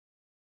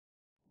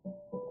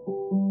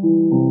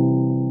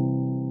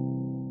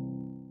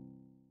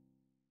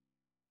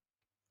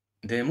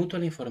The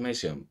mutual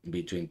information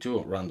between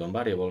two random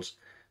variables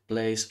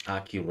plays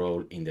a key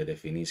role in the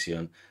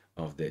definition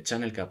of the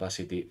channel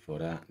capacity for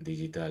a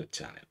digital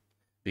channel.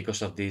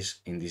 Because of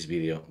this, in this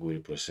video, we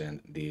will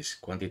present this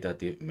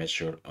quantitative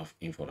measure of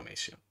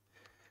information.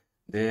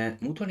 The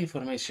mutual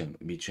information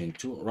between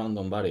two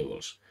random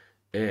variables,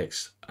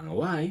 x and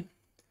y,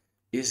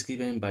 is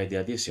given by the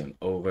addition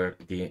over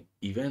the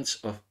events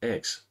of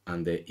x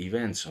and the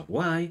events of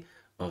y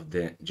of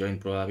the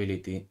joint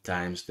probability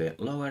times the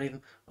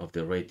logarithm of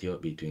the ratio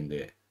between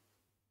the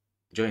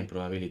joint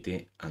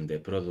probability and the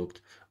product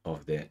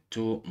of the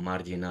two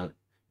marginal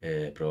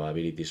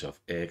probabilities of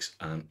x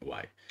and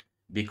y.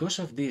 Because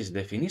of this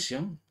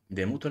definition,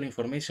 the mutual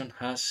information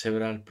has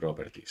several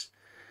properties.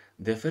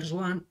 The first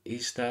one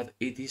is that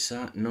it is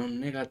a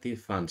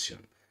non-negative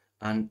function,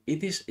 and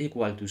it is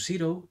equal to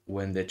 0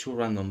 when the two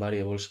random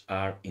variables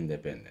are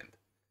independent.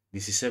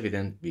 This is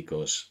evident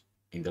because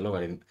in the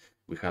logarithm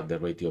we have the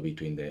ratio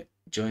between the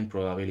joint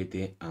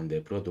probability and the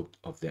product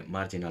of the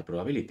marginal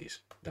probabilities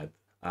that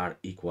are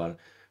equal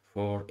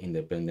for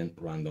independent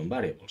random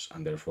variables,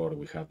 and therefore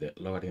we have the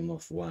logarithm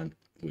of 1,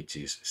 which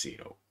is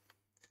 0.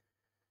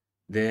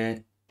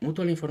 The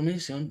mutual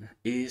information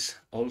is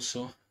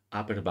also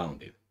upper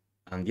bounded,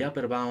 and the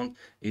upper bound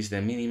is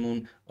the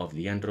minimum of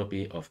the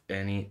entropy of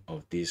any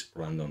of these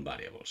random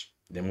variables.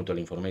 The mutual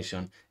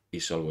information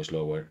is always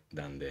lower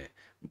than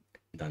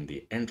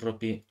the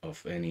entropy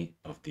of any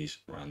of these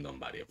random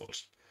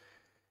variables.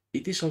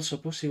 It is also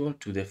possible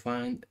to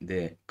define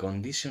the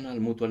conditional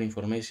mutual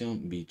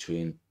information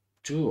between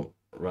two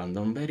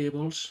random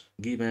variables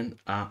given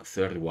a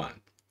third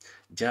one,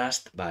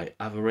 just by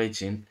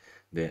averaging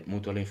the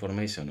mutual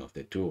information of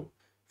the two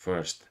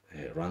first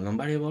random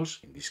variables,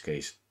 in this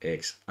case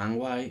x and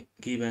y,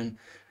 given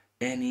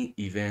any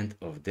event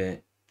of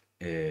the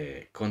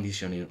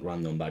conditioning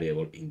random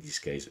variable, in this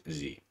case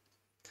z.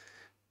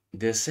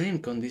 The same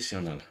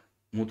conditional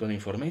mutual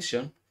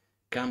information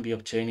can be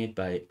obtained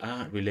by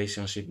a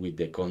relationship with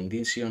the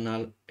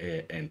conditional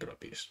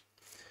entropies.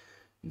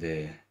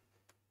 The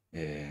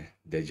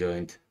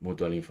joint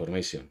mutual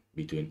information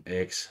between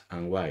x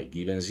and y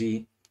given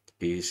z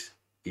is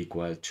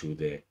equal to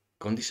the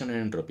conditional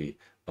entropy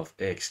of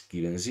x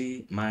given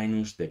z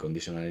minus the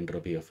conditional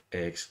entropy of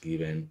x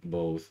given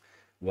both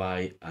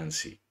y and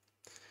z.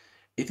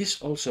 It is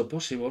also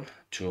possible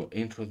to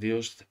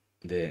introduce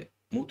the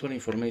mutual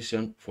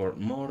information for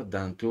more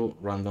than two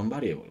random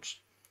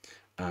variables,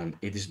 and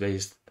it is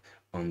based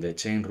on the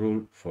chain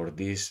rule for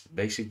this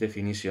basic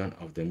definition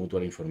of the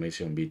mutual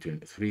information between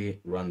three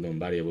random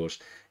variables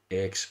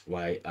x,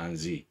 y, and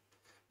z.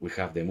 We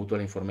have the mutual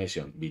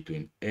information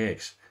between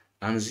x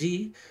and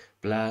z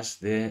plus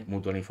the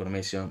mutual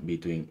information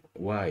between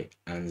y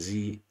and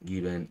z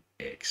given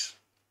x.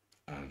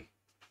 And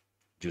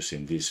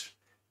using this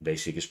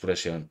basic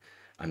expression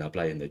and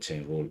applying the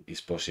chain rule,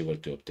 it's possible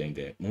to obtain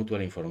the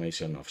mutual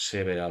information of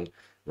several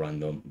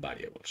random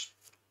variables.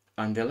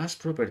 And the last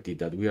property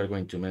that we are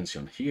going to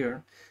mention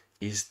here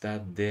is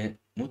that the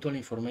mutual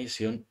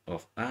information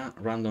of a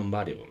random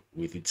variable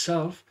with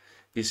itself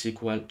is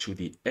equal to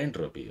the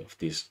entropy of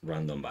this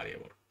random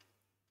variable.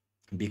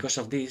 Because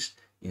of this,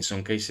 in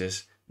some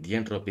cases, the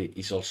entropy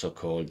is also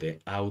called the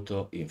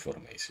auto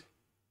information.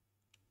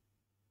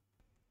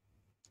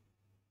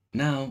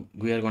 Now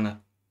we're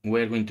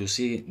going to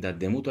see that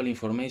the mutual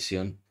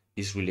information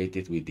is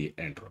related with the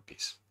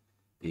entropies.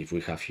 If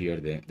we have here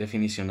the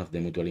definition of the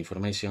mutual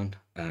information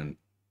and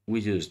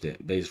we use the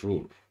base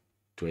rule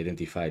to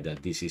identify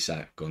that this is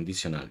a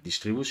conditional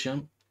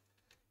distribution,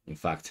 in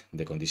fact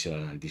the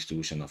conditional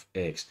distribution of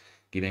x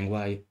given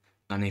y,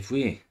 and if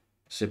we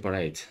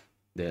separate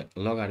the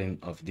logarithm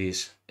of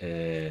this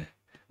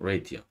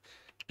ratio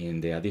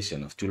in the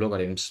addition of two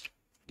logarithms,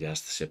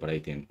 just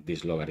separating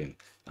this logarithm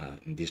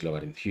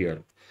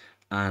here,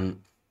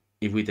 and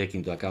if we take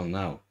into account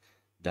now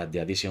that the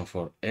addition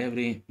for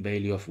every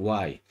value of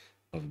y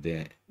of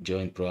the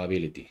joint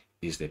probability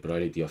is the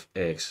probability of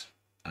x,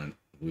 and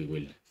we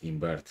will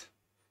invert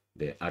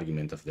the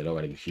argument of the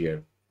logarithm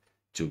here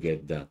to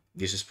get that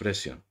this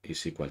expression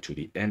is equal to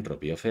the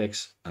entropy of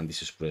x, and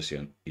this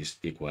expression is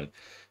equal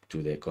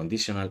to the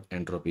conditional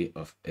entropy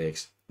of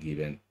x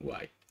given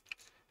y.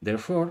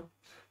 Therefore,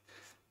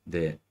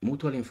 the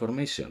mutual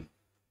information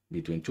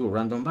between two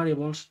random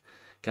variables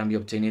can be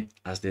obtained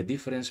as the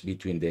difference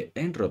between the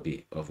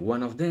entropy of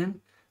one of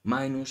them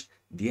minus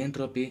the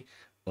entropy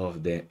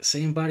of the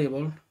same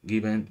variable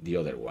given the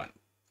other one.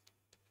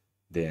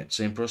 The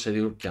same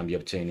procedure can be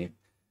obtained,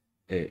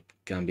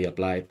 can be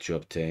applied to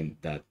obtain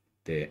that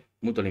the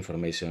mutual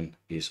information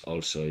is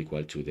also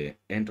equal to the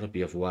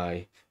entropy of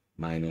y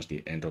minus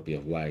the entropy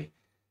of y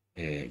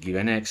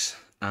given x,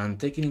 and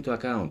taking into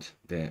account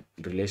the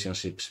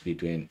relationships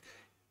between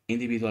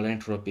individual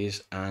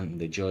entropies and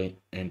the joint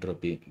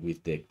entropy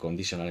with the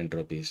conditional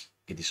entropies,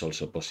 it is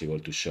also possible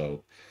to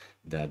show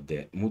that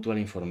the mutual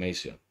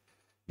information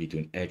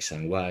between x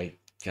and y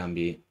can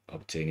be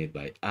obtained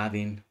by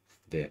adding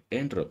the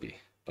entropy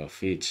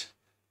of each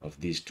of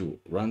these two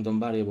random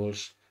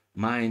variables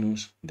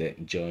minus the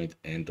joint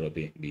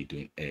entropy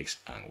between x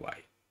and y.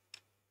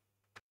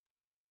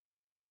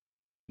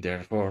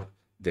 Therefore,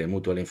 the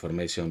mutual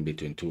information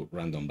between two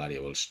random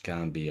variables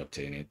can be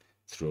obtained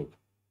through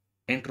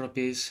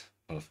entropies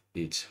of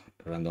each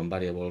random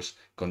variables,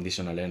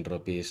 conditional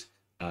entropies,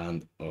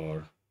 and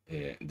or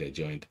the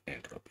joint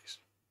entropies.